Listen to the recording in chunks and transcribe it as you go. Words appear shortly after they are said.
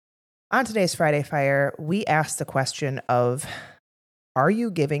On today's Friday Fire, we asked the question of, are you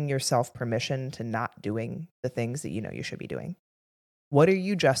giving yourself permission to not doing the things that you know you should be doing? What are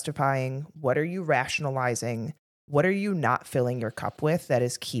you justifying? What are you rationalizing? What are you not filling your cup with that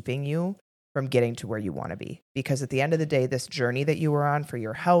is keeping you from getting to where you want to be? Because at the end of the day, this journey that you were on for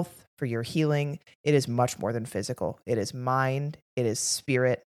your health, for your healing, it is much more than physical. It is mind, it is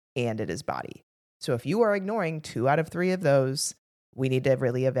spirit, and it is body. So if you are ignoring 2 out of 3 of those, we need to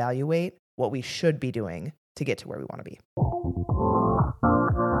really evaluate what we should be doing to get to where we want to be.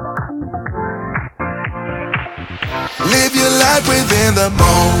 Live your life within the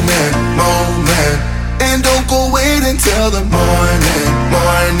moment. And don't go wait until the morning.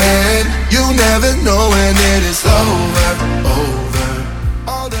 You never know when it is over.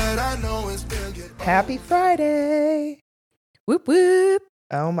 All that I know is Happy Friday. Whoop whoop.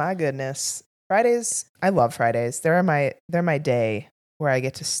 Oh my goodness. Fridays, I love Fridays. They're my day where I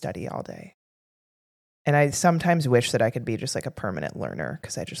get to study all day. And I sometimes wish that I could be just like a permanent learner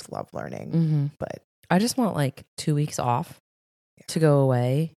because I just love learning. Mm-hmm. But I just want like 2 weeks off to go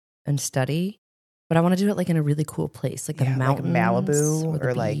away and study. But I want to do it like in a really cool place, like the mountains, like Malibu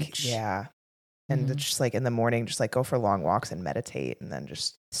or like, beach. yeah. And Mhm. just like in the morning, just like go for long walks and meditate and then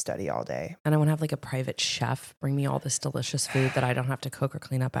just study all day. And I want to have like a private chef bring me all this delicious food that I don't have to cook or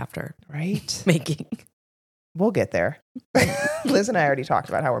clean up after Right? making. We'll get there. Liz and I already talked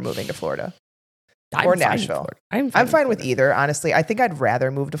about how we're moving to Florida. I'm Or fine with Nashville. Florida. I'm fine with either, honestly. I think I'd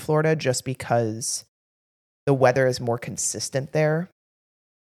rather move to Florida just because the weather is more consistent there.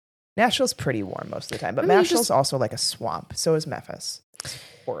 Nashville's pretty warm most of the time, but I mean, Nashville's also like a swamp. So is Memphis. It's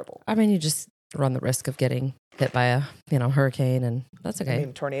horrible. I mean, you just run the risk of getting hit by a hurricane, and that's okay. I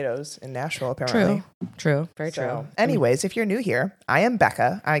mean, tornadoes in Nashville, apparently. True. Very So, true. anyways, if you're new here, I am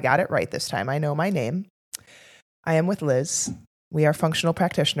Becca. I got it right this time. I know my name. I am with Liz. We are functional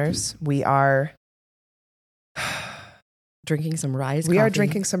practitioners. We are Drinking some Rise We coffee. are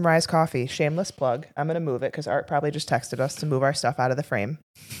drinking some Rise coffee. Shameless plug. I'm going to move it because Art probably just texted us to move our stuff out of the frame.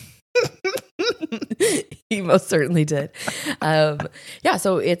 He most certainly did.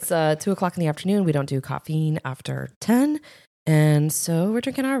 So it's 2:00 in the afternoon. We don't do caffeine after 10. And so we're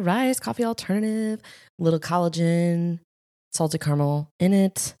drinking our Rise coffee alternative, little collagen, salted caramel in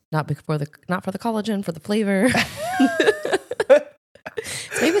it. Not for the collagen, for the flavor.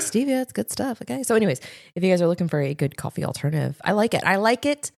 It's made with stevia. It's good stuff. Okay. So anyways, if you guys are looking for a good coffee alternative, I like it. I like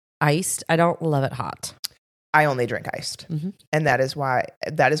it iced. I don't love it hot. I only drink iced. Mm-hmm. And that is why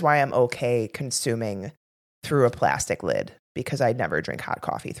I'm okay consuming through a plastic lid, because I never drink hot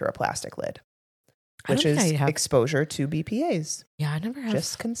coffee through a plastic lid, which is exposure to BPAs. Yeah, I never have.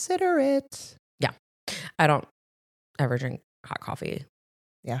 Just consider it. Yeah. I don't ever drink hot coffee.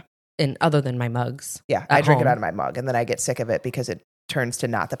 Yeah. And other than my mugs. Yeah, I drink it out of my mug and then I get sick of it because it turns to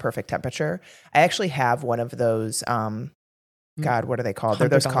not the perfect temperature. I actually have one of those, God, what are they called? They're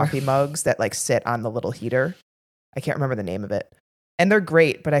those $100. coffee mugs that like sit on the little heater. I can't remember the name of it. And they're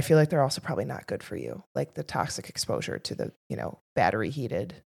great, but I feel like they're also probably not good for you. Like the toxic exposure to the, battery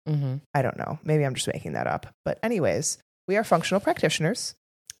heated. Mm-hmm. I don't know. Maybe I'm just making that up. But anyways, we are functional practitioners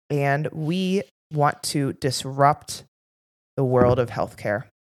and we want to disrupt the world of healthcare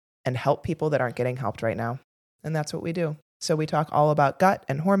and help people that aren't getting helped right now. And that's what we do. So we talk all about gut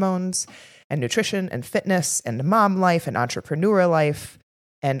and hormones and nutrition and fitness and mom life and entrepreneur life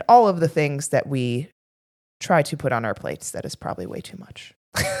and all of the things that we try to put on our plates that is probably way too much.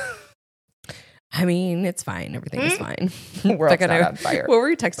 I mean, it's fine. Everything is fine. World's not on fire. What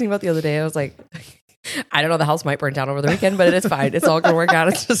were you texting about the other day? I was like, I don't know. The house might burn down over the weekend, but it's fine. It's all going to work out.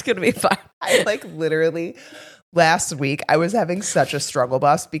 It's just going to be fine. I literally last week, I was having such a struggle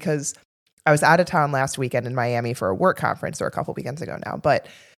bus because I was out of town last weekend in Miami for a work conference, or a couple weekends ago now, but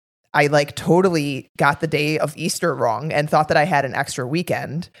I totally got the day of Easter wrong and thought that I had an extra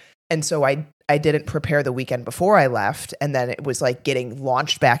weekend. And so I didn't prepare the weekend before I left. And then it was getting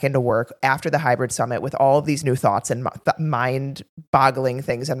launched back into work after the hybrid summit with all of these new thoughts and mind boggling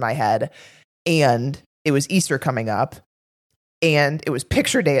things in my head. And it was Easter coming up and it was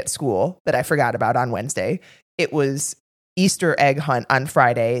picture day at school that I forgot about on Wednesday. It was Easter egg hunt on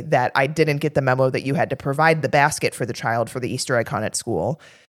Friday that I didn't get the memo that you had to provide the basket for the child for the Easter egg hunt at school,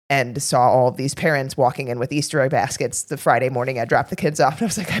 and saw all of these parents walking in with Easter egg baskets the Friday morning. I dropped the kids off and I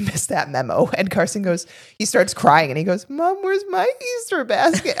was like, I missed that memo. And Carson he starts crying and he goes, Mom, where's my Easter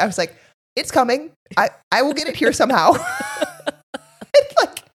basket? I was like, it's coming. I will get it here somehow.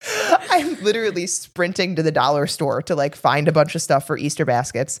 I'm literally sprinting to the dollar store to find a bunch of stuff for Easter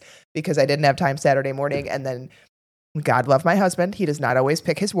baskets because I didn't have time Saturday morning. And then God love my husband. He does not always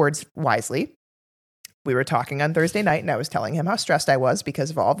pick his words wisely. we were talking on Thursday night and I was telling him how stressed I was because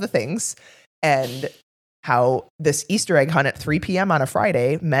of all of the things and how this Easter egg hunt at 3 p.m. on a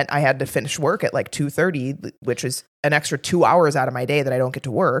Friday meant I had to finish work at like 2:30, which is an extra 2 hours out of my day that I don't get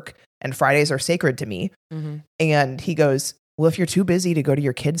to work. And Fridays are sacred to me. Mm-hmm. And he goes, well, if you're too busy to go to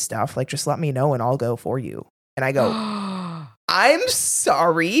your kids' stuff, like just let me know and I'll go for you. And I go, I'm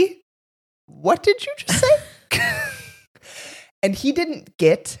sorry. What did you just say? And he didn't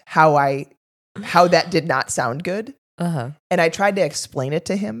get how that did not sound good. Uh-huh. And I tried to explain it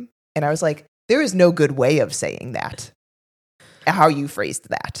to him. And I was like, there is no good way of saying that, how you phrased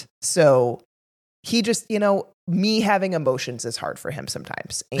that. So he just, me having emotions is hard for him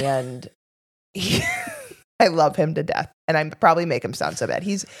sometimes. And I love him to death. And I probably make him sound so bad.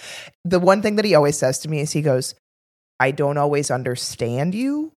 The one thing that he always says to me is he goes, I don't always understand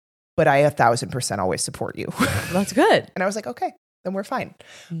you, but I 1,000% always support you. That's good. And I was like, okay, then we're fine.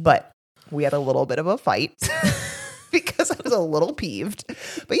 Mm. But we had a little bit of a fight because I was a little peeved.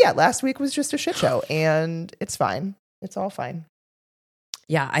 But yeah, last week was just a shit show and it's fine. It's all fine.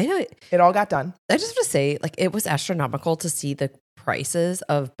 Yeah, I know. It all got done. I just want to say, like, it was astronomical to see the prices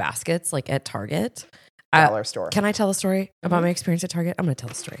of baskets, like, at Target. Dollar store. Can I tell a story about my experience at Target? I'm going to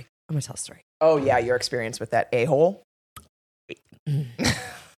tell a story. Oh, yeah, your experience with that a-hole.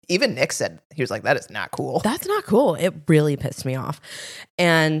 Even Nick said, he was like, that is not cool. That's not cool. It really pissed me off.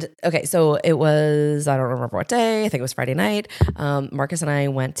 And okay, so it was, I don't remember what day. I think it was Friday night. Marcus and I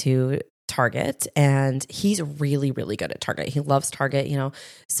went to Target and he's really, really good at Target. He loves Target,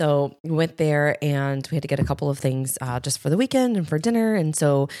 So we went there and we had to get a couple of things just for the weekend and for dinner. And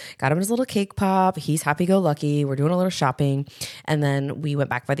so got him his little cake pop. He's happy-go-lucky. We're doing a little shopping. And then we went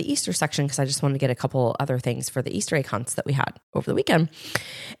back by the Easter section because I just wanted to get a couple other things for the Easter egg hunts that we had over the weekend.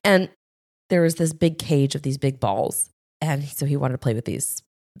 And there was this big cage of these big balls. And so he wanted to play with these.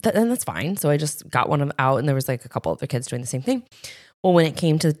 And that's fine. So I just got one out and there was like a couple other kids doing the same thing. Well, when it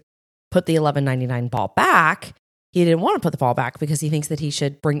came to put the $11.99 ball back, he didn't want to put the ball back because he thinks that he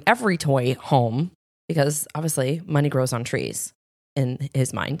should bring every toy home because obviously money grows on trees in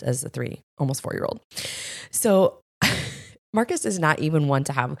his mind as a almost 4-year-old. So Marcus is not even one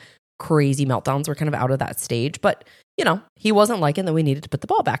to have crazy meltdowns. We're kind of out of that stage, but he wasn't liking that we needed to put the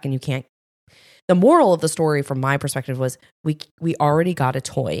ball back and you can't. The moral of the story from my perspective was we already got a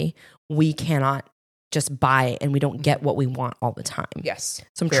toy. We cannot just buy it and we don't get what we want all the time. Yes.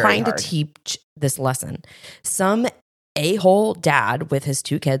 So I'm trying to teach this lesson. Some a-hole dad with his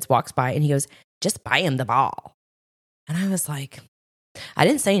 2 kids walks by and he goes, just buy him the ball. And I was like, I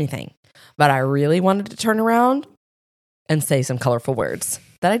didn't say anything, but I really wanted to turn around and say some colorful words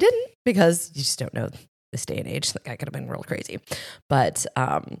that I didn't because you just don't know this day and age. That guy could have been real crazy. But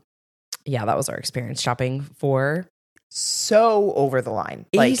yeah, that was our experience shopping for so over the line.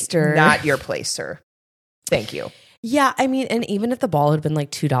 Easter. Like, not your place, sir. Thank you. Yeah, I mean, and even if the ball had been like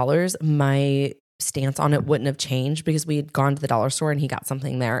 $2, my stance on it wouldn't have changed because we had gone to the dollar store and he got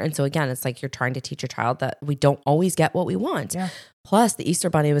something there. And so again, it's like you're trying to teach your child that we don't always get what we want. Yeah. Plus, the Easter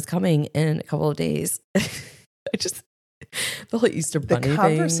Bunny was coming in a couple of days. The whole Easter Bunny The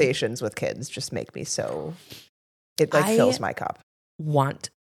conversations with kids just make me so, it fills my cup. Want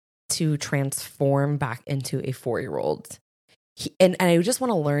to transform back into a 4-year-old. And I just want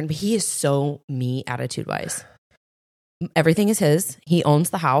to learn, but he is so me attitude-wise. Everything is his. He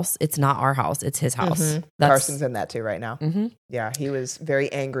owns the house. It's not our house. It's his house. Mm-hmm. Carson's in that too right now. Mm-hmm. Yeah, he was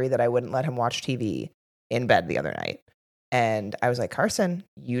very angry that I wouldn't let him watch TV in bed the other night. And I was like, Carson,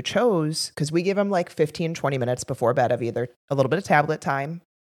 you chose, because we give him like 15, 20 minutes before bed of either a little bit of tablet time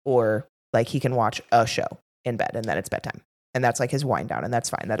or like he can watch a show in bed and then it's bedtime. And that's like his wind down and that's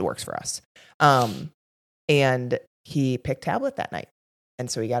fine. That works for us. And he picked tablet that night. And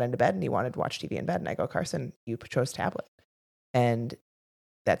so he got into bed and he wanted to watch TV in bed. And I go, Carson, you chose tablet. And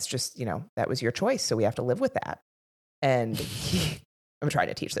that's just, that was your choice. So we have to live with that. And I'm trying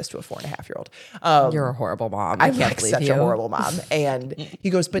to teach this to a 4.5-year-old. You're a horrible mom. I'm like such a horrible mom. And he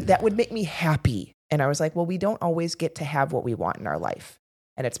goes, but that would make me happy. And I was like, well, we don't always get to have what we want in our life.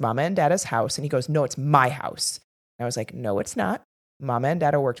 And it's Mama and Dada's house. And he goes, no, it's my house. And I was like, no, it's not. Mama and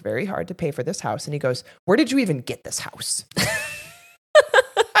Dada worked very hard to pay for this house. And he goes, where did you even get this house?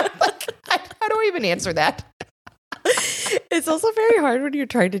 I'm like, how do I even answer that? It's also very hard when you're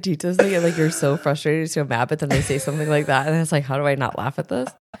trying to teach this thing and like you're so frustrated, so mad, but then they say something like that. And it's like, how do I not laugh at this?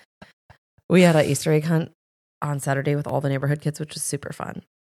 We had an Easter egg hunt on Saturday with all the neighborhood kids, which was super fun.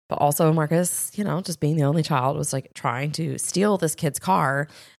 But also Marcus, just being the only child, was like trying to steal this kid's car.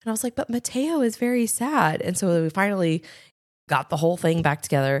 And I was like, but Mateo is very sad. And so we finally got the whole thing back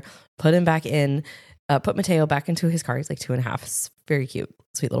together, put him back in, put Mateo back into his car. He's like 2.5. It's very cute.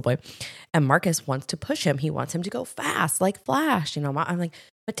 sweet little boy. And Marcus wants to push him. He wants him to go fast, like Flash. You know, I'm like,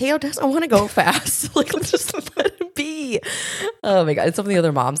 Mateo doesn't want to go fast. Like, let's just let him be. Oh my God. And some of the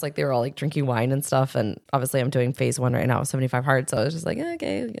other moms, like they were all like drinking wine and stuff. And obviously I'm doing phase 1 right now, 75 hard. So I was just like,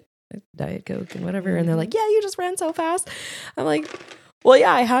 okay, Diet Coke and whatever. And they're like, yeah, you just ran so fast. I'm like, well,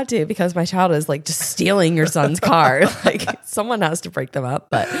 yeah, I had to, because my child is like just stealing your son's car. Like someone has to break them up.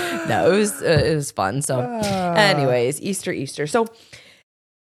 But no, it was fun. So anyways, Easter. So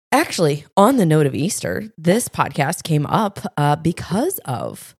actually, on the note of Easter, this podcast came up because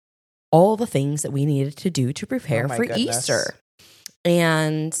of all the things that we needed to do to prepare for Easter.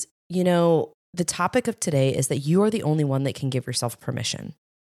 And, you know, the topic of today is that you are the only one that can give yourself permission.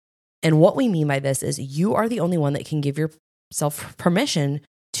 And what we mean by this is you are the only one that can give yourself permission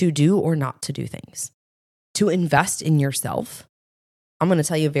to do or not to do things, to invest in yourself. I'm going to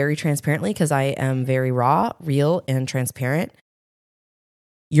tell you very transparently, because I am very raw, real, and transparent.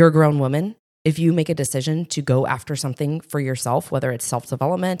 You're a grown woman. If you make a decision to go after something for yourself, whether it's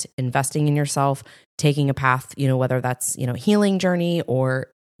self-development, investing in yourself, taking a path, you know, whether that's, you know, healing journey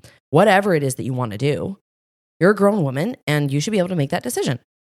or whatever it is that you want to do, you're a grown woman and you should be able to make that decision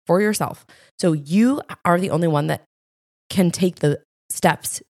for yourself. So you are the only one that can take the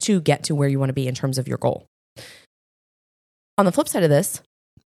steps to get to where you want to be in terms of your goal. On the flip side of this,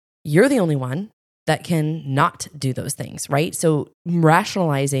 you're the only one that can not do those things, right? So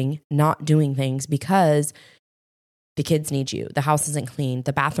rationalizing not doing things because the kids need you, the house isn't clean,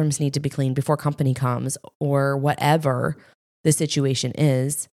 the bathrooms need to be cleaned before company comes, or whatever the situation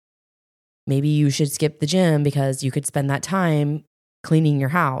is. Maybe you should skip the gym because you could spend that time cleaning your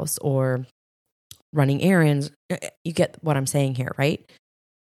house or running errands. You get what I'm saying here, right?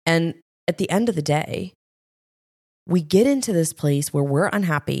 And at the end of the day, we get into this place where we're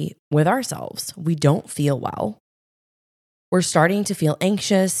unhappy with ourselves. We don't feel well. We're starting to feel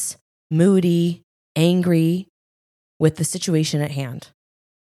anxious, moody, angry with the situation at hand.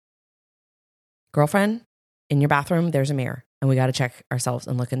 Girlfriend, in your bathroom, there's a mirror, and we got to check ourselves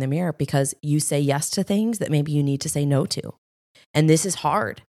and look in the mirror, because you say yes to things that maybe you need to say no to. And this is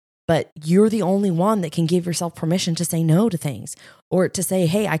hard, but you're the only one that can give yourself permission to say no to things, or to say,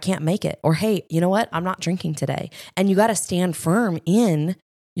 hey, I can't make it, or hey, you know what? I'm not drinking today. And you got to stand firm in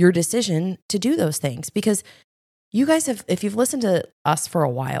your decision to do those things, because you guys have, if you've listened to us for a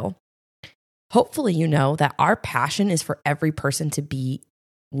while, hopefully you know that our passion is for every person to be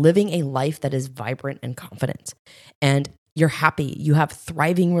living a life that is vibrant and confident. And you're happy, you have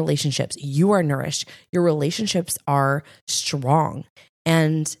thriving relationships, you are nourished, your relationships are strong.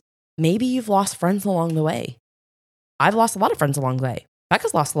 And maybe you've lost friends along the way. I've lost a lot of friends along the way.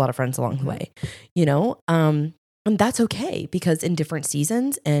 Becca's lost a lot of friends along the way, you know? And that's okay, because in different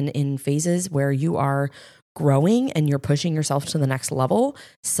seasons and in phases where you are growing and you're pushing yourself to the next level,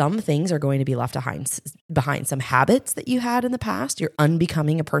 some things are going to be left behind. Some habits that you had in the past, you're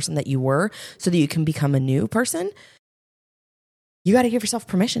unbecoming a person that you were so that you can become a new person. You got to give yourself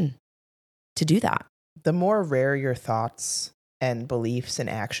permission to do that. The more rare your thoughts and beliefs and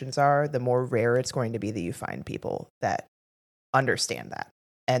actions are, the more rare it's going to be that you find people that understand that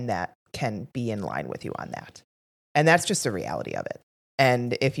and that can be in line with you on that. And that's just the reality of it.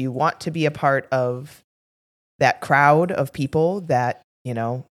 And if you want to be a part of that crowd of people that, you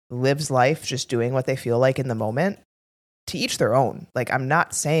know, lives life just doing what they feel like in the moment, to each their own. Like, I'm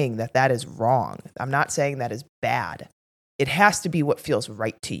not saying that that is wrong. I'm not saying that is bad. It has to be what feels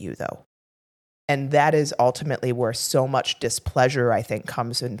right to you, though. And that is ultimately where so much displeasure, I think,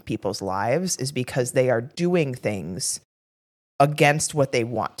 comes in people's lives, is because they are doing things against what they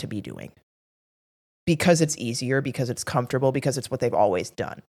want to be doing. Because it's easier, because it's comfortable, because it's what they've always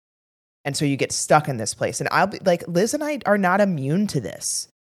done. And so you get stuck in this place. And I'll be like, Liz and I are not immune to this.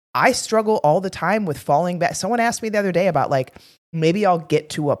 I struggle all the time with falling back. Someone asked me the other day about, like, maybe I'll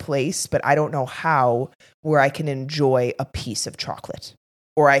get to a place, but I don't know how, where I can enjoy a piece of chocolate,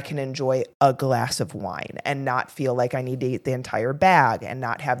 or I can enjoy a glass of wine and not feel like I need to eat the entire bag, and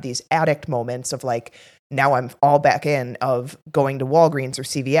not have these addict moments of, like, now I'm all back in of going to Walgreens or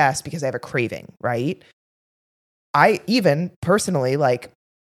CVS because I have a craving, right? I even personally, like,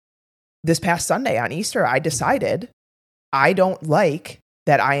 this past Sunday on Easter, I decided I don't like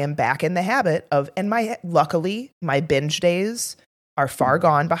that I am back in the habit of, and luckily my binge days are far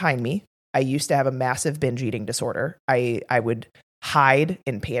gone behind me. I used to have a massive binge eating disorder. I would hide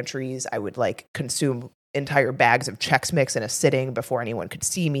in pantries. I would, like, consume entire bags of Chex Mix in a sitting before anyone could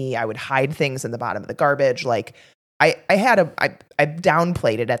see me. I would hide things in the bottom of the garbage. Like, I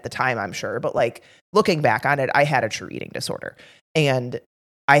downplayed it at the time, I'm sure, but, like, looking back on it, I had a true eating disorder. And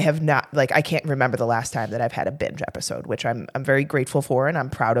I have not, like, I can't remember the last time that I've had a binge episode, which I'm very grateful for, and I'm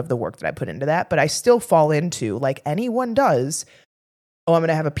proud of the work that I put into that. But I still fall into, like anyone does, oh, I'm going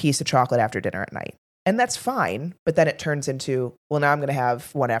to have a piece of chocolate after dinner at night. And that's fine. But then it turns into, well, now I'm going to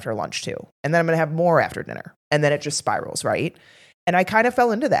have one after lunch too. And then I'm going to have more after dinner. And then it just spirals, right? And I kind of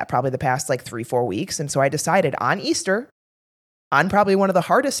fell into that probably the past like 3-4 weeks. And so I decided on Easter, on probably one of the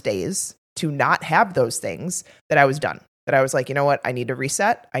hardest days to not have those things, that I was done. That I was like, you know what? I need to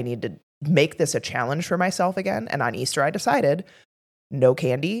reset. I need to make this a challenge for myself again. And on Easter, I decided no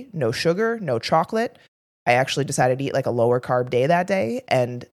candy, no sugar, no chocolate. I actually decided to eat like a lower carb day that day.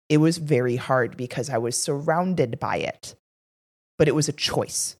 And it was very hard because I was surrounded by it. But it was a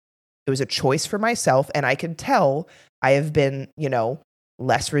choice. It was a choice for myself. And I could tell I have been,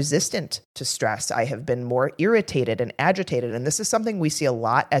 less resistant to stress. I have been more irritated and agitated. And this is something we see a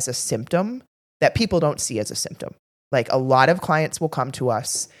lot as a symptom that people don't see as a symptom. Like a lot of clients will come to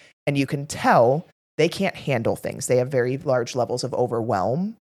us and you can tell they can't handle things. They have very large levels of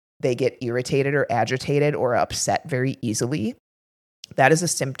overwhelm. They get irritated or agitated or upset very easily. That is a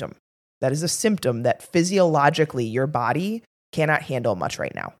symptom. That is a symptom that physiologically your body cannot handle much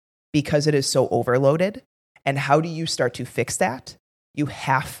right now because it is so overloaded. And how do you start to fix that? You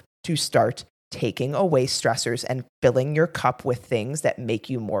have to start taking away stressors and filling your cup with things that make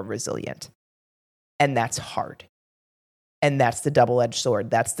you more resilient. And that's hard. And that's the double-edged sword.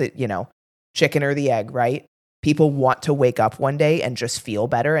 That's the, chicken or the egg, right? People want to wake up one day and just feel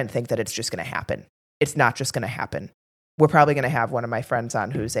better and think that it's just going to happen. It's not just going to happen. We're probably going to have one of my friends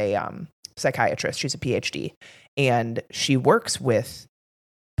on who's a psychiatrist. She's a PhD, and she works with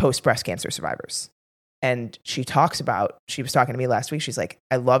post-breast cancer survivors. And she was talking to me last week. She's like,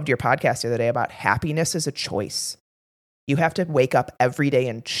 I loved your podcast the other day about happiness as a choice. You have to wake up every day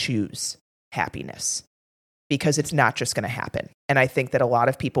and choose happiness because it's not just going to happen. And I think that a lot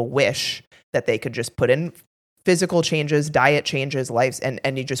of people wish that they could just put in physical changes, diet changes, lives, and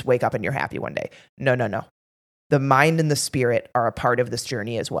you just wake up and you're happy one day. No. The mind and the spirit are a part of this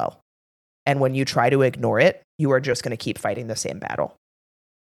journey as well. And when you try to ignore it, you are just going to keep fighting the same battle.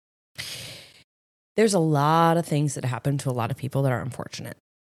 There's a lot of things that happen to a lot of people that are unfortunate.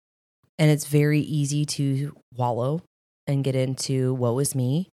 And it's very easy to wallow and get into woe is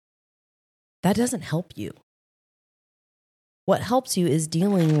me. That doesn't help you. What helps you is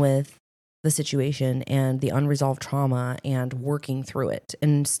dealing with the situation and the unresolved trauma and working through it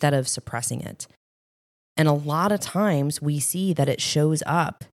instead of suppressing it. And a lot of times we see that it shows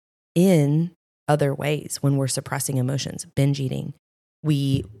up in other ways when we're suppressing emotions, binge eating.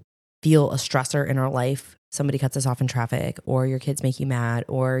 We feel a stressor in our life. Somebody cuts us off in traffic, or your kids make you mad,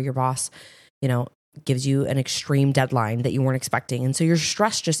 or your boss, gives you an extreme deadline that you weren't expecting. And so your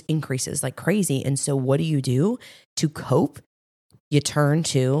stress just increases like crazy. And so what do you do to cope? You turn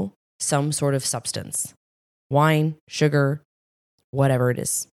to some sort of substance, wine, sugar, whatever it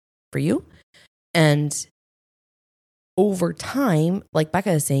is for you. And over time, like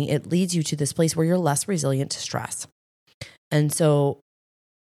Becca is saying, it leads you to this place where you're less resilient to stress. And so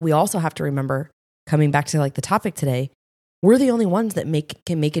we also have to remember, coming back to like the topic today, we're the only ones that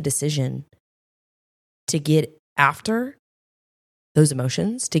can make a decision to get after those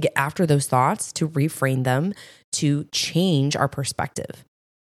emotions, to get after those thoughts, to reframe them, to change our perspective.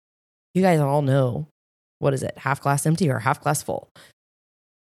 You guys all know, what is it? Half glass empty or half glass full?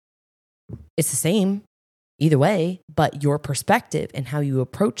 It's the same either way, but your perspective and how you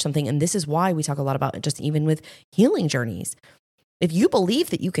approach something. And this is why we talk a lot about it, just even with healing journeys. If you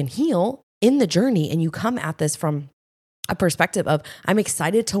believe that you can heal in the journey and you come at this from a perspective of, I'm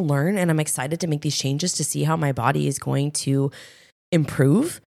excited to learn and I'm excited to make these changes to see how my body is going to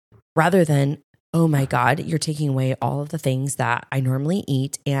improve, rather than, oh my God, you're taking away all of the things that I normally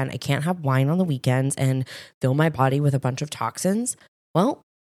eat and I can't have wine on the weekends and fill my body with a bunch of toxins. Well,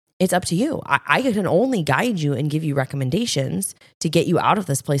 it's up to you. I can only guide you and give you recommendations to get you out of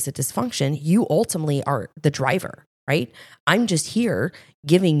this place of dysfunction. You ultimately are the driver, right? I'm just here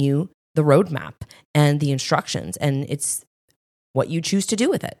giving you the roadmap and the instructions, and it's what you choose to do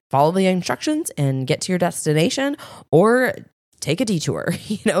with it. Follow the instructions and get to your destination, or take a detour,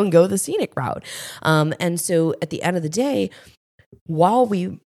 and go the scenic route. And so at the end of the day, while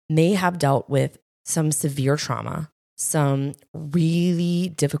we may have dealt with some severe trauma, some really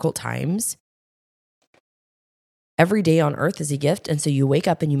difficult times, every day on earth is a gift. And so you wake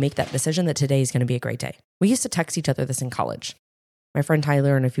up and you make that decision that today is going to be a great day. We used to text each other this in college. My friend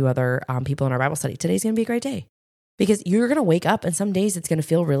Tyler and a few other people in our Bible study, today's going to be a great day. Because you're going to wake up and some days it's going to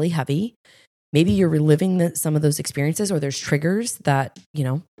feel really heavy. Maybe you're reliving some of those experiences, or there's triggers that,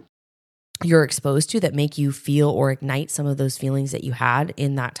 you're exposed to that make you feel or ignite some of those feelings that you had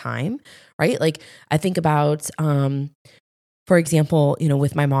in that time, right? Like I think about, for example,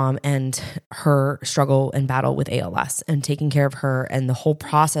 with my mom and her struggle and battle with ALS and taking care of her and the whole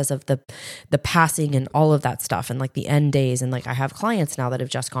process of the passing and all of that stuff and like the end days. And like I have clients now that have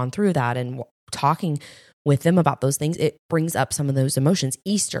just gone through that and talking with them about those things, it brings up some of those emotions.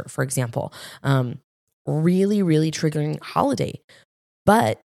 Easter, for example, really, really triggering holiday.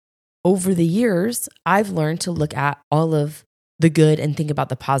 But over the years, I've learned to look at all of the good and think about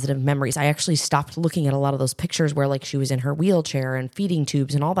the positive memories. I actually stopped looking at a lot of those pictures where like she was in her wheelchair and feeding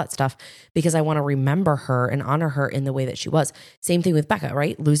tubes and all that stuff because I want to remember her and honor her in the way that she was. Same thing with Becca,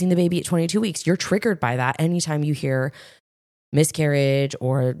 right? Losing the baby at 22 weeks. You're triggered by that anytime you hear miscarriage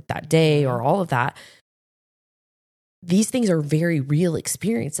or that day or all of that. These things are very real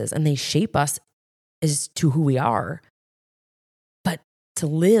experiences and they shape us as to who we are. To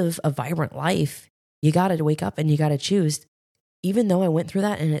live a vibrant life, you got to wake up and you got to choose. Even though I went through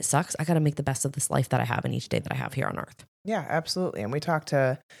that and it sucks, I got to make the best of this life that I have in each day that I have here on earth. Yeah, absolutely. And we talked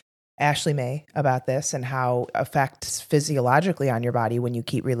to Ashley May about this and how it affects physiologically on your body when you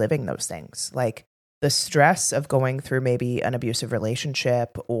keep reliving those things. Like the stress of going through maybe an abusive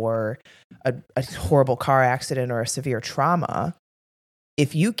relationship or a horrible car accident or a severe trauma.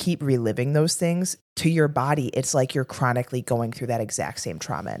 If you keep reliving those things to your body, it's like you're chronically going through that exact same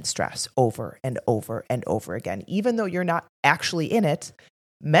trauma and stress over and over and over again. Even though you're not actually in it,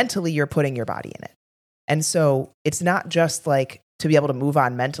 mentally you're putting your body in it. And so it's not just like to be able to move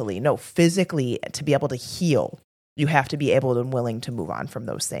on mentally. No, physically, to be able to heal, you have to be able and willing to move on from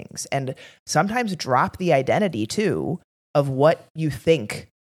those things. And sometimes drop the identity too of what you think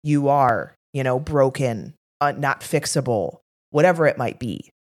you are, broken, not fixable, whatever it might be,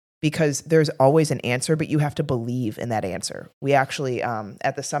 because there's always an answer, but you have to believe in that answer. We actually,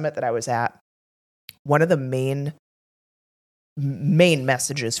 at the summit that I was at, one of the main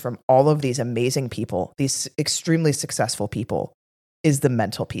messages from all of these amazing people, these extremely successful people, is the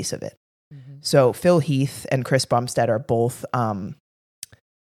mental piece of it. Mm-hmm. So Phil Heath and Chris Bumstead are both Mr.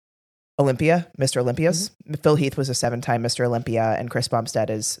 Olympias. Mm-hmm. Phil Heath was a 7-time Mr. Olympia, and Chris Bumstead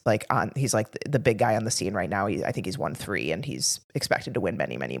is he's like the big guy on the scene right now. I think he's won 3 and he's expected to win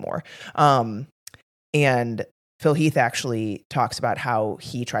many, many more. And Phil Heath actually talks about how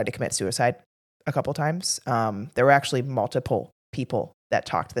he tried to commit suicide a couple times. There were actually multiple people that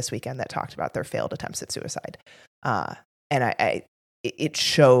talked this weekend that talked about their failed attempts at suicide. And it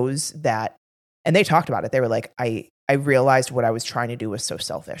shows that, and they talked about it. They were like, I realized what I was trying to do was so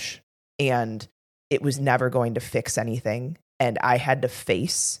selfish. And it was never going to fix anything. And I had to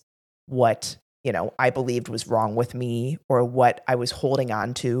face what, I believed was wrong with me or what I was holding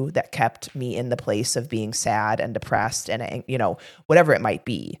on to that kept me in the place of being sad and depressed and, whatever it might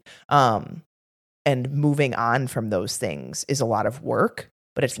be. And moving on from those things is a lot of work,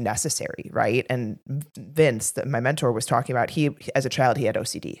 but it's necessary, right? And Vince, my mentor, was talking about, he, as a child, he had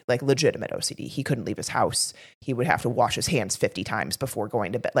OCD, like legitimate OCD. He couldn't leave his house. He would have to wash his hands 50 times before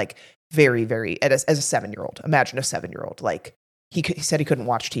going to bed, like very, very, as a 7-year-old. Imagine a 7-year-old. Like he said he couldn't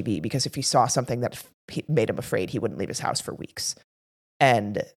watch TV because if he saw something that made him afraid, he wouldn't leave his house for weeks.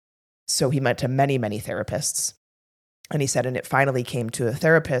 And so he went to many, many therapists. And he said, and it finally came to a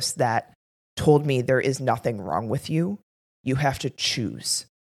therapist that told me there is nothing wrong with you. You have to choose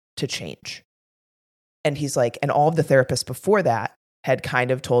to change. And he's like, and all of the therapists before that had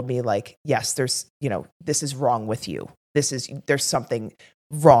kind of told me like, yes, there's, this is wrong with you. There's something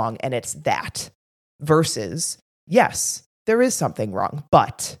wrong and it's that, versus, yes, there is something wrong,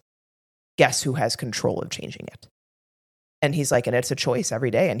 but guess who has control of changing it? And he's like, and it's a choice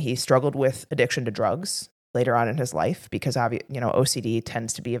every day. And he struggled with addiction to drugs later on in his life because OCD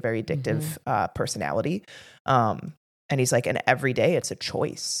tends to be a very addictive personality. And he's like, and every day it's a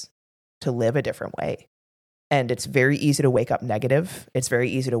choice to live a different way. And it's very easy to wake up negative. It's very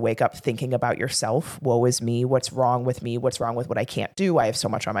easy to wake up thinking about yourself. Woe is me. What's wrong with me? What's wrong with what I can't do? I have so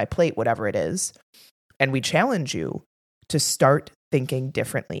much on my plate, whatever it is. And we challenge you to start thinking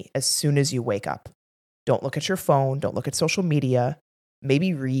differently as soon as you wake up. Don't look at your phone. Don't look at social media.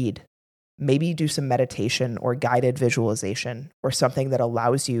 Maybe read. Maybe do some meditation or guided visualization or something that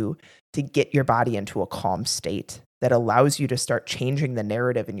allows you to get your body into a calm state, that allows you to start changing the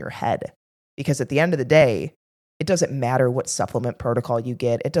narrative in your head. Because at the end of the day, it doesn't matter what supplement protocol you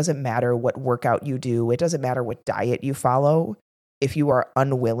get. It doesn't matter what workout you do. It doesn't matter what diet you follow. If you are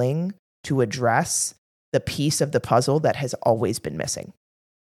unwilling to address the piece of the puzzle that has always been missing,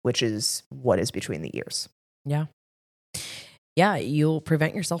 which is what is between the ears. Yeah. Yeah. You'll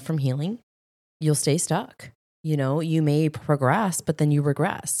prevent yourself from healing. You'll stay stuck. You may progress, but then you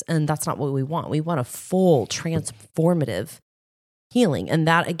regress. And that's not what we want. We want a full transformative healing. And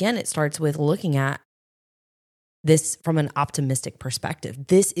that, again, it starts with looking at this from an optimistic perspective.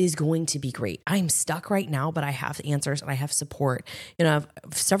 This is going to be great. I'm stuck right now, but I have answers and I have support. I have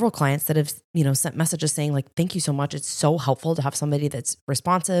several clients that have, sent messages saying like, thank you so much. It's so helpful to have somebody that's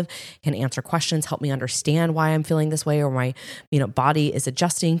responsive, can answer questions, help me understand why I'm feeling this way, or my, body is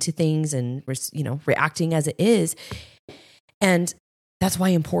adjusting to things and, reacting as it is. And that's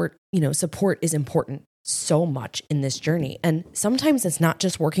why support is important so much in this journey. And sometimes it's not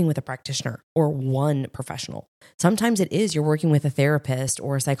just working with a practitioner or one professional. Sometimes it is you're working with a therapist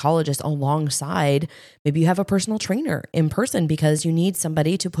or a psychologist alongside. Maybe you have a personal trainer in person because you need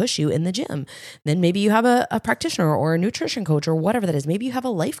somebody to push you in the gym. Then maybe you have a practitioner or a nutrition coach or whatever that is. Maybe you have a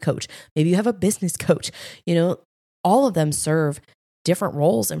life coach. Maybe you have a business coach. All of them serve different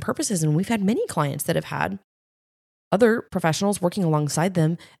roles and purposes. And we've had many clients that have had other professionals working alongside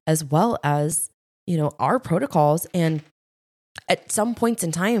them, as well as our protocols. And at some points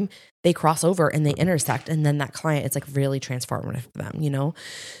in time, they cross over and they intersect. And then that client, it's like really transformative for them,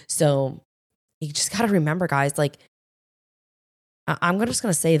 So you just got to remember, guys, like, I'm just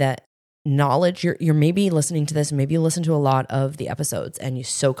going to say that knowledge, you're maybe listening to this, maybe you listen to a lot of the episodes and you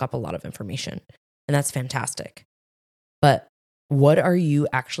soak up a lot of information, and that's fantastic. But what are you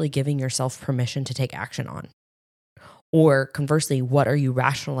actually giving yourself permission to take action on? Or conversely, what are you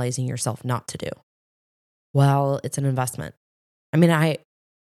rationalizing yourself not to do? Well, it's an investment. I mean,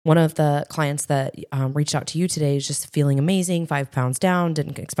 one of the clients that reached out to you today is just feeling amazing, 5 pounds down,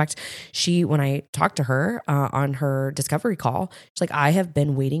 didn't expect. When I talked to her on her discovery call, she's like, I have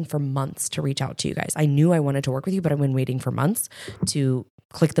been waiting for months to reach out to you guys. I knew I wanted to work with you, but I've been waiting for months to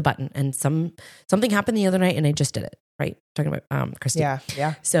click the button. And something happened the other night and I just did it, right? Talking about Christy.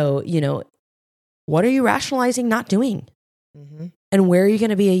 Yeah. So, what are you rationalizing not doing? Mm-hmm. And where are you going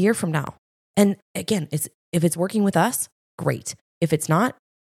to be a year from now? And again, if it's working with us, great. If it's not,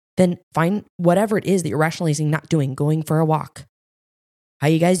 then find whatever it is that you're rationalizing not doing, going for a walk. How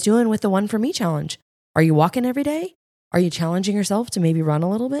you guys doing with the One For Me challenge? Are you walking every day? Are you challenging yourself to maybe run a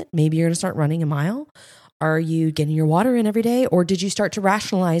little bit? Maybe you're going to start running a mile. Are you getting your water in every day? Or did you start to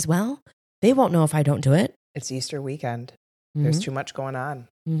rationalize, well, they won't know if I don't do it. It's Easter weekend. Mm-hmm. There's too much going on.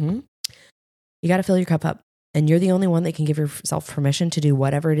 Mm-hmm. You got to fill your cup up. And you're the only one that can give yourself permission to do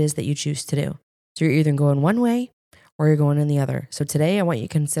whatever it is that you choose to do. So you're either going one way or you're going in the other. So today I want you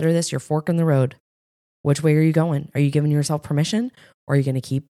to consider this your fork in the road. Which way are you going? Are you giving yourself permission, or are you going to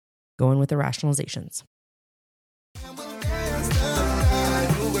keep going with the rationalizations?